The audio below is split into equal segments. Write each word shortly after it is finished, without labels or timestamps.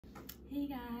Hey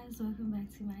guys, welcome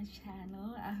back to my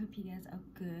channel. I hope you guys are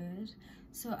good.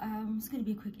 So it's gonna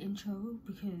be a quick intro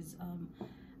because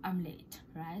I'm late,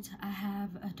 right? I have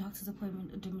a doctor's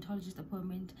appointment, a dermatologist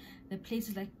appointment. The place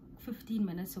is like 15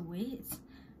 minutes away. It's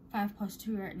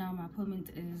 2:05 right now. My appointment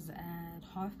is at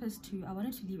 2:30. I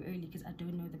wanted to leave early because I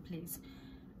don't know the place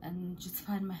and just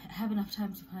have enough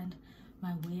time to find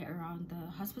my way around the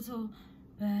hospital.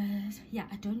 But yeah,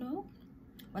 I don't know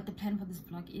what the plan for this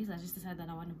vlog is. I just decided that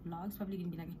I want to vlog. It's probably gonna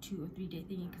be like a 2 or 3 day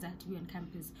thing because I have to be on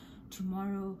campus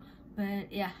tomorrow.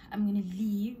 But yeah, I'm gonna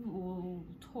leave or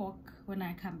talk when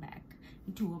I come back. I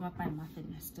need to warm up my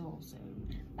muffin still, so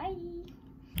bye.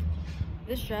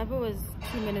 This driver was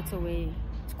 2 minutes away.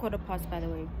 It's 2:15 by the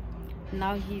way.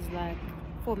 Now he's like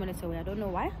 4 minutes away. I don't know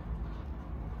why.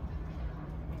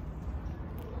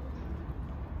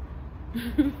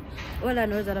 All I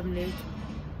know is that I'm late.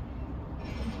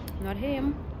 Not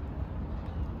him.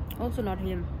 Also not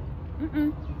him.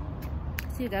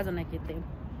 See you guys when I get there.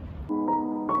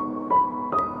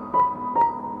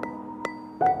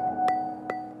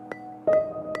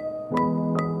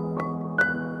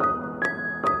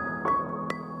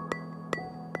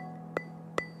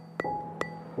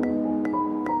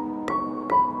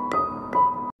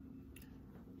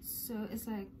 So it's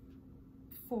like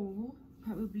 4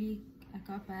 probably. I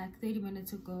got back 30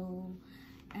 minutes ago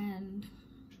and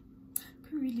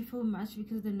couldn't really feel much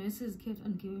because the nurses kept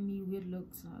on giving me weird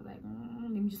looks, and I was like,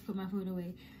 let me just put my phone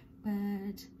away.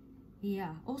 But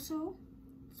yeah, also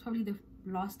it's probably the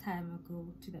last time I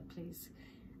go to that place.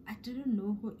 I didn't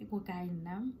know what guy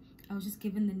now. I was just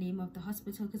given the name of the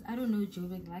hospital because I don't know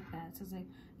Joburg like that, so I was like,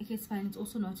 okay, it's fine, it's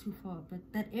also not too far, but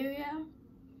that area,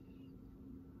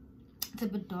 it's a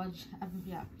bit dodgy.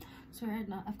 Yeah, so right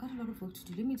now I've got a lot of work to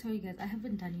do. Let me tell you guys, I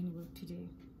haven't done any work today.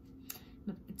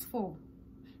 No, it's 4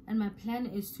 and my plan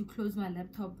is to close my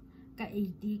laptop at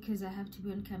 8 because I have to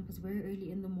be on campus very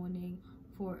early in the morning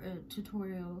for a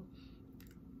tutorial,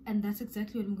 and that's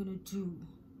exactly what I'm gonna do.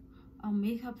 I'll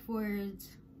make up for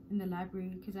it in the library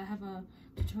because I have a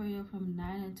tutorial from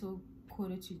 9 until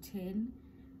 10:15,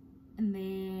 and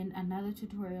then another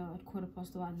tutorial at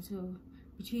 1:15. So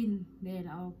between then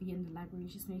I'll be in the library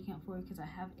just making up for it because I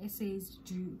have essays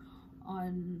due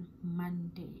on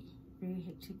Monday. Very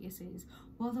hectic essays.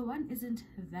 Well, the one isn't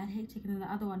that hectic and then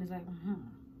the other one is like I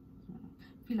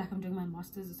feel like I'm doing my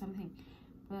masters or something.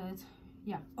 But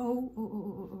yeah.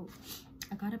 Oh,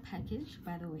 I got a package,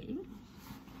 by the way.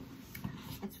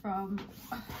 It's from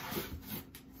I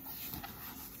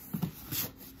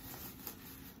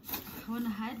want to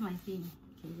hide my thing.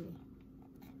 Okay,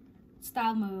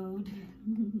 style mode.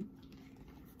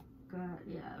 God,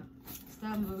 yeah,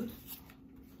 style mode.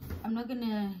 I'm not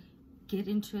gonna get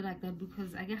into it like that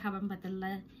because I get about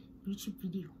the YouTube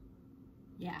video.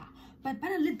 Yeah, but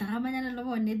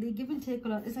they give and take a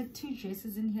lot. It's like 2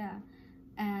 dresses in here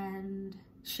and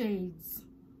shades.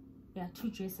 Yeah, 2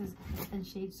 dresses and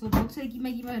shades. So but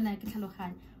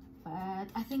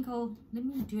I think let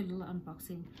me do a little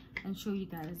unboxing and show you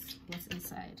guys what's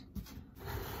inside.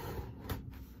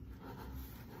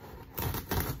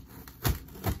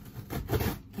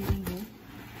 Getting there.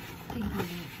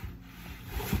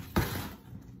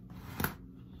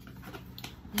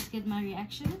 Let's get my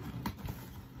reaction.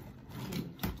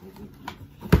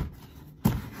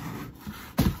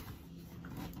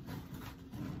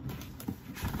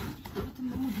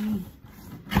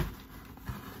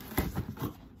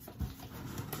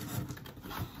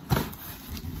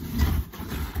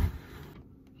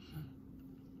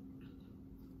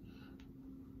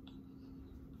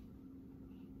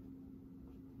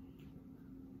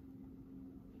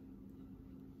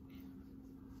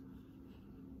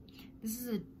 This is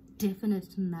a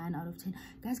definite 9 out of 10.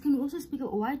 Guys, can you also speak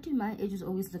up? Why do my edges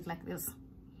always look like this?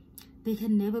 They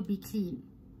can never be clean.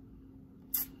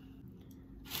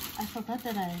 I forgot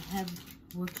that I have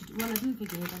work to do. Well, I didn't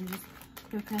forget, I'm just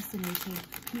procrastinating.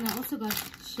 And I also got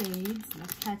shades,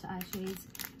 like cat eye shades.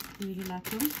 I really like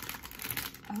them.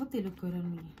 I hope they look good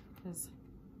on me because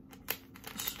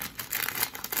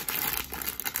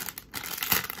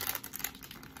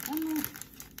I don't know.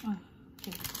 Oh,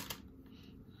 okay.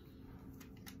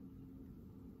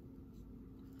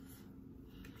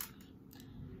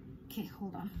 Okay,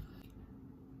 hold on.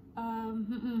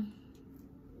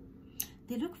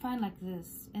 They look fine like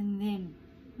this, and then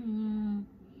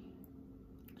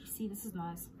you see, this is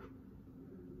nice.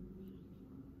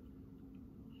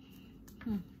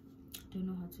 Don't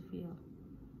know how to feel.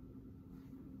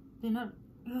 They're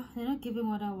not giving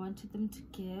what I wanted them to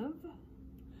give,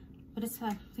 but it's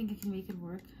fine. I think I can make it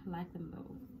work. I like them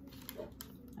though.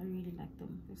 I really like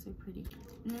them. They're so pretty.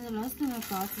 And then the last thing I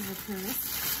got is a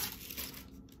purse.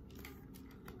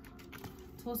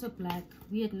 It's also black.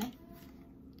 Weird, ne?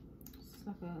 It's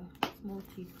like a small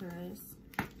toothbrush.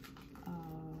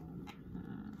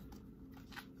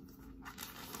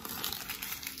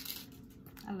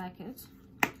 I like it.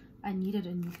 I needed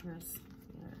a new purse.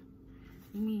 Yeah.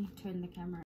 Let me turn the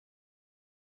camera.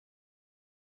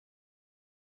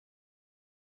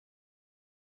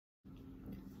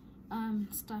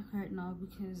 I'm stuck right now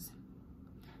because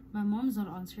my mom's not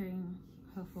answering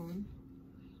her phone.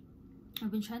 I've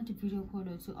been trying to video call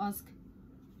her to ask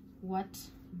what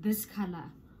this color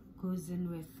goes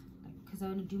in with, like, because I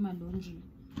want to do my laundry.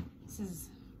 This is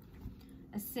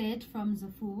a set from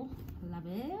Zaful. Love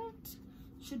it.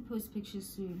 Should post pictures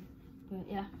soon. But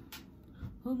yeah,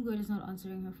 homegirl is not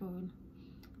answering her phone.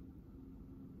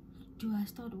 Do I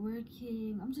start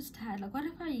working? I'm just tired. Like, what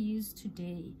if I use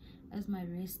today as my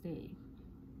rest day?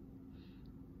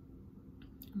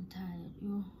 I'm tired,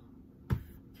 yo.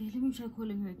 Okay, let me try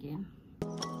calling her again.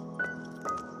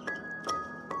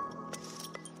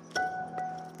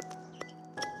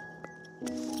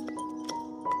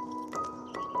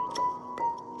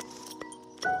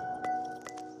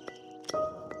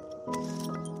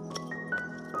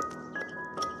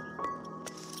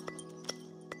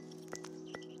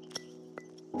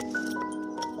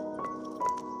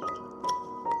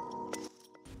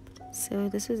 So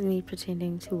this was me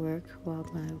pretending to work while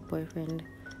my boyfriend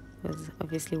was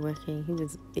obviously working. He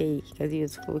was big because he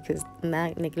was focused.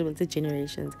 Not negligible to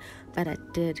generations, but I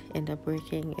did end up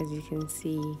working, as you can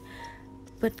see.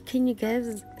 But can you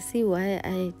guys see why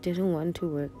I didn't want to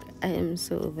work? I am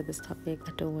so over this topic.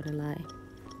 I don't want to lie.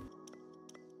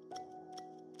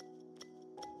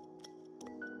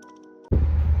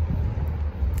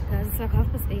 Guys, it's like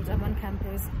 8:30. I'm on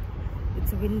campus.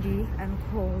 It's windy and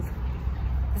cold.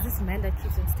 There's this man that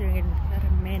keeps on staring at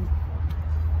a man,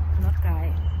 not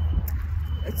guy.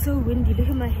 It's so windy. Look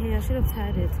at my hair. I should have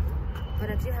tied it, but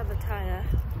I do have a tire.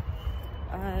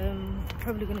 I'm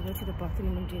probably gonna go to the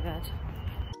bathroom and do that.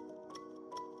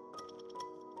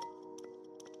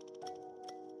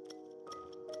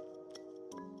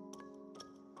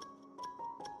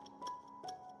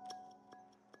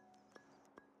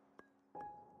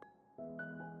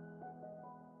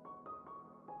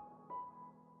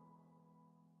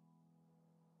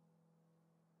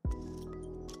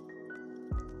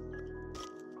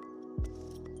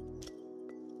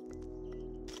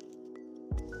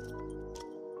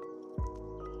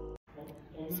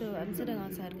 So I'm sitting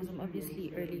outside because I'm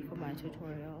obviously early for my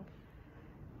tutorial.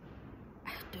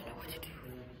 I don't know what to do.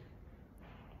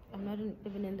 I'm not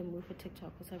even in the mood for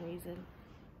TikTok for some reason.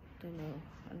 Don't know,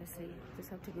 honestly. Just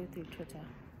have to go through Twitter,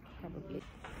 probably.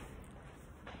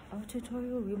 Our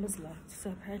tutorial room is locked,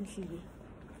 so apparently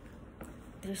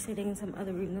they're sitting in some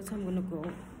other room. That's where I'm gonna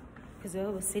go. Because where I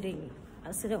was sitting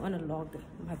on a log.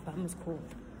 My bum is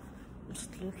cold. I'm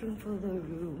just looking for the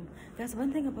room. Guys,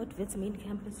 one thing about Wits main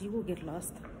campus, you will get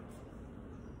lost.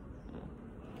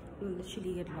 You will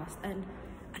literally get lost. And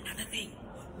another thing,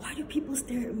 why do people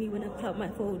stare at me when I pull out my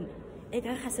phone?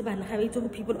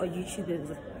 People are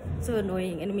YouTubers. So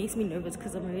annoying, and it makes me nervous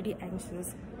because I'm already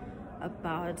anxious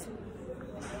about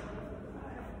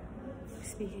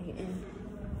speaking in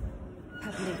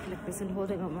public like this and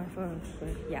holding up my phone.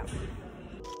 But yeah.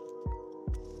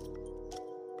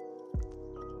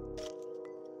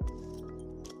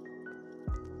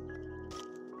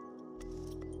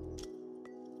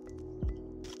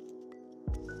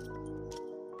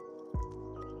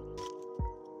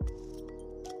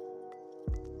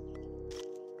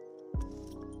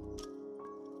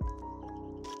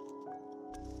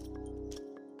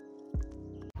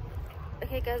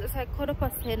 Okay guys, it's like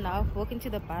 10:15 now. Walking to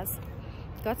the bus.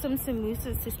 Got some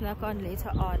samosas to snack on later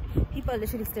on. People are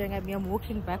literally staring at me. I'm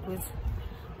walking backwards.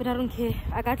 But I don't care.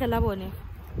 I got the lab on it.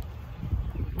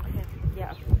 Okay,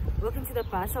 yeah. Walking to the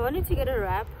bus. I wanted to get a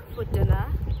wrap for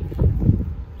dinner.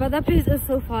 But that place is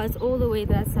so far. It's all the way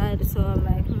that side. So I'm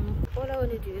like, all I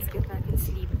want to do is get back and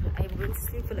sleep. I went to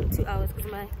sleep for like 2 hours because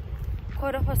my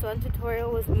 1:15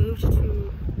 tutorial was moved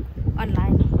to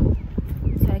online.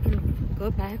 So I can go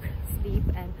back, sleep,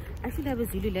 and I actually have a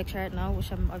Zulu lecture right now,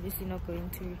 which I'm obviously not going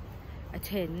to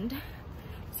attend.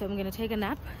 So I'm gonna take a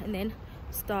nap and then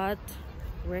start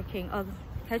working. I'll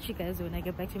catch you guys when I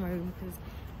get back to my room because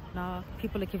now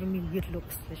people are giving me weird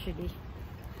looks, literally.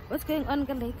 What's going on,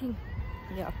 lighting?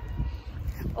 Yeah.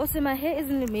 Also, my hair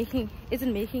isn't making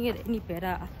it any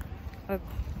better. Like,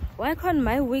 why can't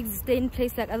my wigs stay in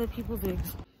place like other people's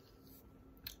wigs?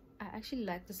 I actually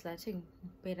like this lighting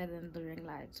better than the ring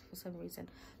light for some reason,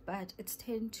 but it's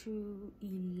 10 to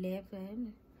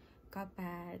 11. Got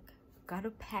back, got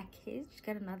a package,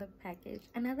 got another package,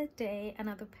 another day,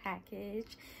 another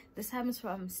package. This time it's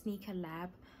from Sneaker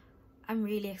Lab. I'm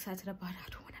really excited about it. I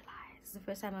don't want to lie, it's the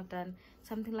first time I've done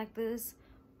something like this,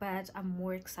 but I'm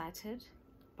more excited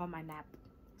about my nap.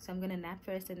 So I'm gonna nap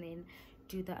first and then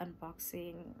do the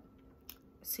unboxing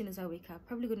as soon as I wake up.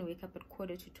 Probably gonna wake up at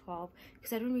 11:45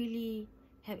 because I don't really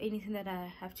have anything that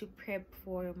I have to prep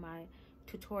for my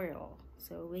tutorial.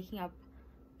 So waking up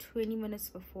 20 minutes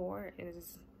before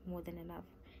is more than enough.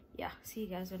 Yeah, see you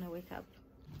guys when I wake up.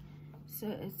 So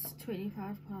it's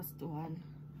 1:25.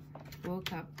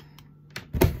 Woke up.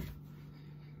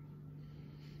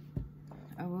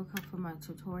 I woke up for my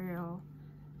tutorial.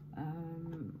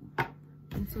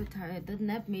 I'm so tired. The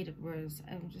nap made it worse.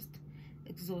 I'm just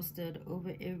exhausted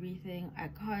over everything. I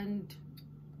can't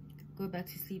go back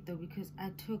to sleep though because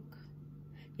I took,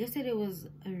 yesterday was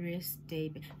a rest day,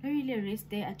 but not really a rest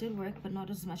day. I did work but not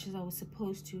as much as I was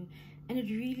supposed to, and it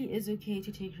really is okay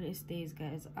to take rest days,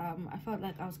 guys. I felt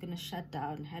like I was gonna shut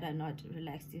down had I not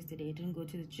relaxed yesterday. I didn't go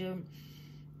to the gym,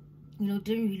 you know,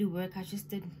 didn't really work. I just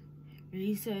did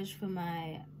research for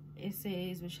my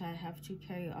essays, which I have to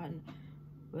carry on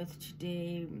with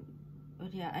today.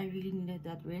 But yeah, I really needed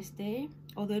that rest day,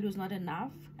 although it was not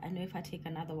enough. I know if I take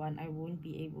another one I won't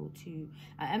be able to.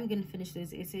 I am gonna finish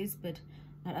those essays, but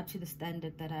not up to the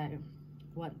standard that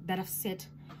I've set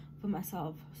for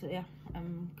myself. So yeah,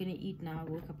 I'm gonna eat now. I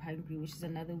woke up hungry, which is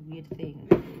another weird thing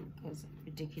because I'm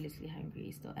ridiculously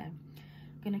hungry still am.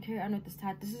 Gonna carry on with the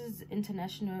start. This is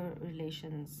international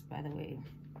relations, by the way.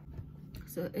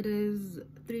 So it is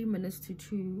 3 minutes to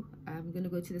 2. I'm gonna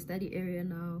go to the study area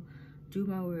now, do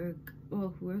my work,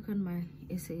 well, work on my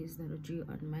essays that are due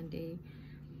on Monday,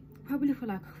 probably for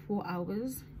like 4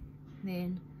 hours,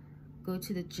 then go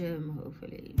to the gym,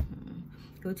 hopefully.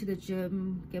 Go to the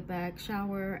gym, get back,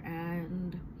 shower,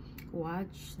 and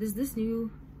watch. There's this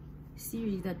new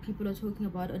series that people are talking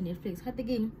about on Netflix. Had the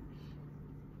game,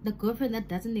 The Girlfriend That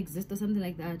Doesn't Exist or something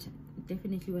like that.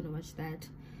 Definitely want to watch that.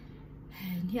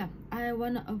 And yeah, I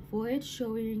want to avoid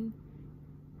showing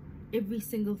every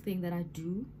single thing that I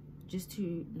do, just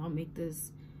to not make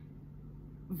this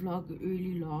vlog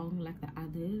really long like the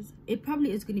others. It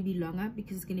probably is going to be longer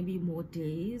because it's going to be more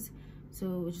days,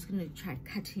 so we're just going to try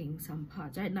cutting some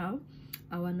parts. Right now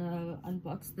I want to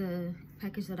unbox the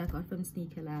package that I got from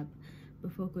Sneaker Lab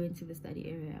before going to the study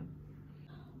area.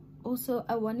 Also,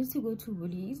 I wanted to go to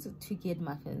Woolies to get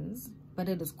muffins, but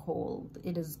it is cold.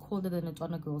 It is colder than it's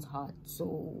on a girl's heart,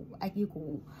 so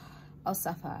I'll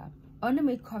suffer. I want to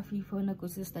make coffee for when I go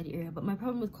to the study area, but my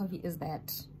problem with coffee is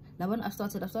that now when I've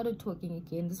started talking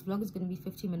again. This vlog is going to be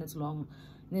 15 minutes long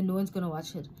and then no one's going to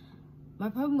watch it. My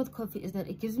problem with coffee is that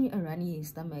it gives me a runny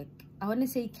stomach. I want to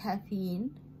say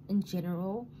caffeine in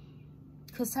general,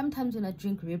 because sometimes when I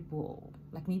drink Red Bull,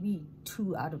 like maybe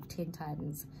 2 out of 10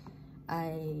 times,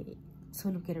 I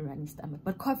sort of get a runny stomach.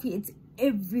 But coffee, it's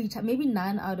every time, maybe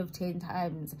 9 out of 10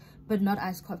 times, but not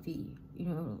iced coffee, you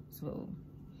know. So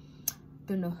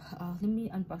don't know. Let me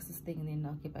unbox this thing and then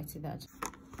I'll get back to that.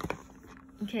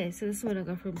 Okay, so this is what I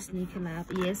got from Sneaker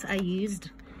Lab. Yes, I used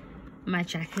my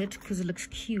jacket because it looks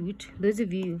cute. Those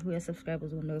of you who are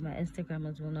subscribers will know. My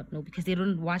Instagrammers will not know because they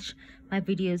don't watch my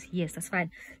videos. Yes, that's fine.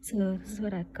 So this is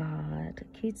what I got. A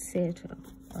cute set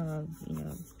of, you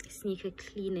know, sneaker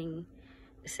cleaning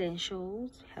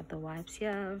essentials. Have the wipes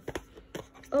here.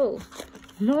 Oh,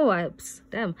 more wipes.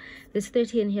 Damn, there's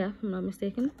 30 in here if I'm not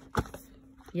mistaken.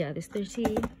 Yeah, there's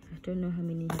 30. I don't know how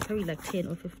many, probably like 10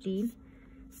 or 15.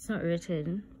 It's not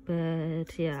written,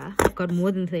 but yeah, I've got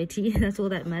more than 30. That's all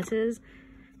that matters.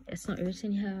 It's not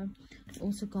written here.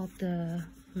 Also got the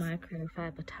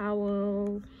microfiber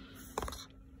towel.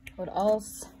 What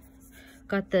else?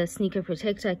 Got the sneaker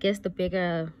protector, I guess the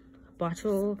bigger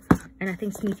bottle, and I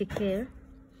think sneaker care.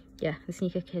 Yeah, the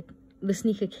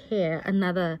sneaker care,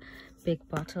 another big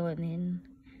bottle, and then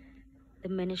the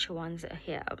miniature ones are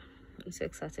here. I'm so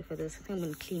excited for this. I think I'm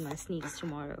gonna clean my sneakers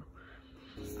tomorrow.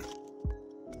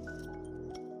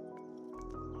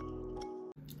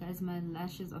 Guys, my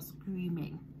lashes are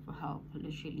screaming for help,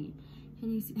 literally.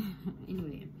 Can you see?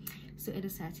 Anyway, so it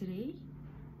is Saturday,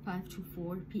 5 to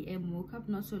 4 p.m. Woke up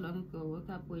not so long ago. Woke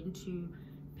up, went to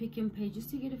Pick and Pay just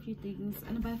to get a few things,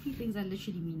 and by a few things I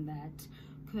literally mean that,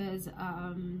 because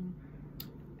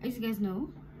as you guys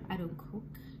know, I don't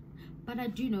cook, but I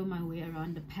do know my way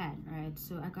around the pan, right?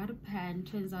 So I got a pan.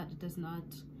 Turns out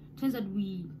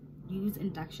we use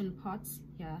induction pots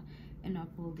here in our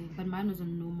building, but mine was a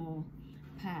normal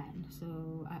pan.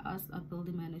 So I asked our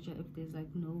building manager if there's like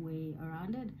no way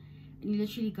around it, and he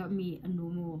literally got me a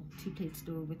normal 2-plate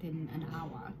stove within an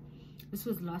hour. This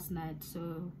was last night.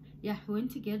 So yeah, I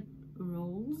went to get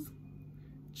rolls.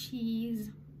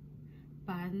 cheese,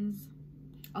 buns.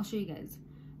 I'll show you guys.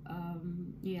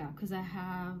 Yeah, because I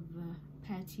have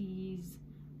patties,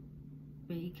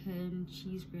 bacon,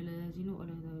 cheese grillers, you know, all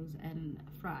of those, and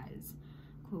fries.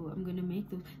 Cool. I'm gonna make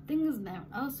those things now.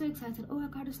 I was so excited. Oh, I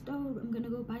got a stove. I'm gonna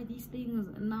go buy these things.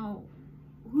 Now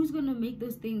who's gonna make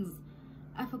those things?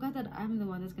 I forgot that I'm the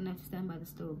one that's gonna have to stand by the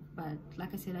stove, but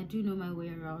like I said, I do know my way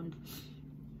around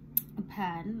a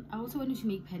pan. I also wanted to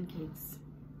make pancakes.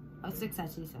 I was so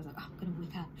excited, so I was like, oh, I'm gonna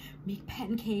wake up, make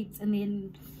pancakes, and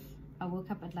then I woke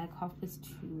up at like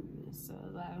 2:30, so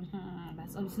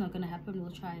that's obviously not gonna happen.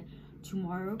 We'll try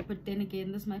tomorrow, but then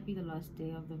again, this might be the last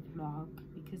day of the vlog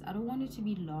because I don't want it to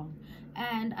be long.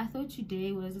 And I thought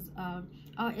today was our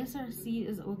SRC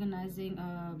is organizing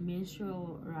a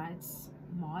menstrual rights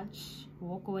march,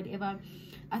 walk, or whatever.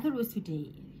 I thought it was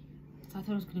today, so I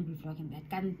thought I was going to be vlogging that.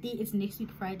 Gandhi, it's next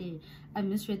week Friday. I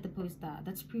misread the poster.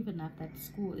 That's proof enough that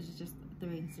school is just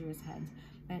throwing serious hands.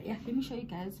 But yeah, let me show you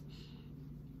guys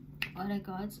what I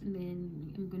got, and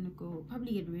then I'm gonna go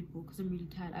probably get Red Bull because I'm really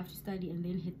tired. I have to study and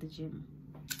then hit the gym.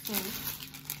 So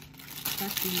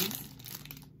that's these.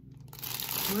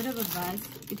 Word of advice: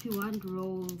 if you want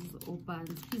rolls or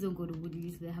buns, please don't go to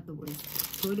Woolies. They have the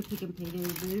worst. Go to Pick and Pay. They're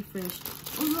very fresh.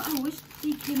 Although I wish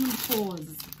they came in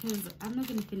fours because I'm not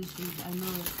gonna finish these. I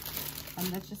know, and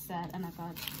that's just sad. And I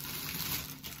got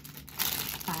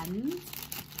buns.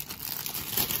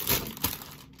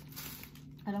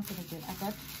 I don't feel like it. I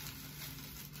got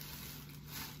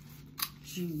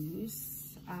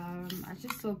juice. I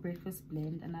just saw breakfast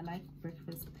blend and I like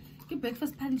breakfast. Get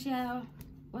breakfast punch. Yeah,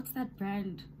 what's that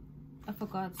brand? I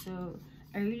forgot. So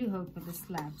I really hope that this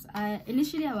slaps.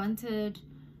 Initially I wanted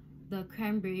the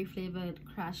cranberry flavored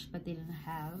crush, but they didn't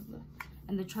have,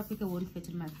 and the tropical won't fit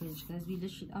in my fridge because we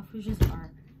literally, our fridges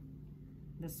are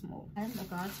this small. And I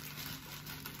got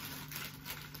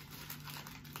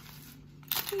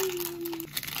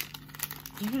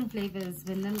different flavors.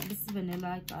 Vanilla, this is vanilla.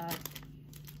 I got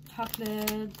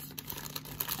chocolate.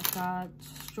 I got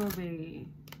strawberry.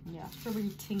 Yeah,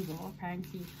 strawberry tingle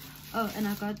apparently. Oh, and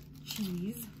I got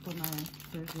cheese for my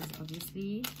burgers,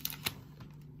 obviously.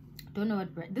 Don't know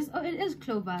what bread this. Oh, it is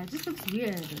clover. It just looks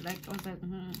weird. Like I was like,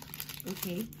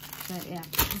 okay, but yeah,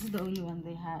 this is the only one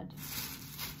they had.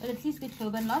 But at least get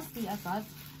clover. And lastly, I got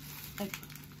like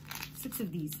 6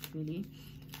 of these really.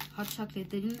 Hot chocolate.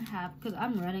 They didn't have, because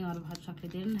I'm running out of hot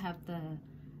chocolate. They didn't have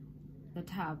the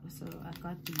tab, so I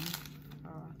got these.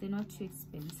 They're not too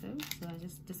expensive, so I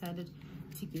just decided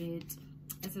to get.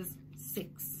 This is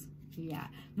 6. Yeah,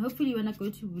 and hopefully when I go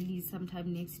to Woolies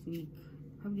sometime next week,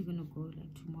 probably gonna go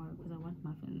like tomorrow because I want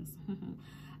muffins.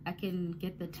 I can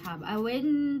get the tab. I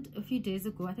went a few days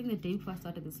ago, I think the day before I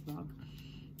started this vlog,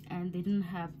 and they didn't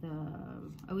have the,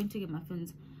 I went to get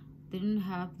muffins. They didn't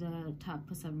have the tab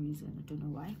for some reason. I don't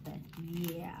know why, but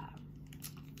yeah,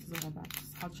 this is what I got.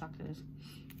 Hot chocolate.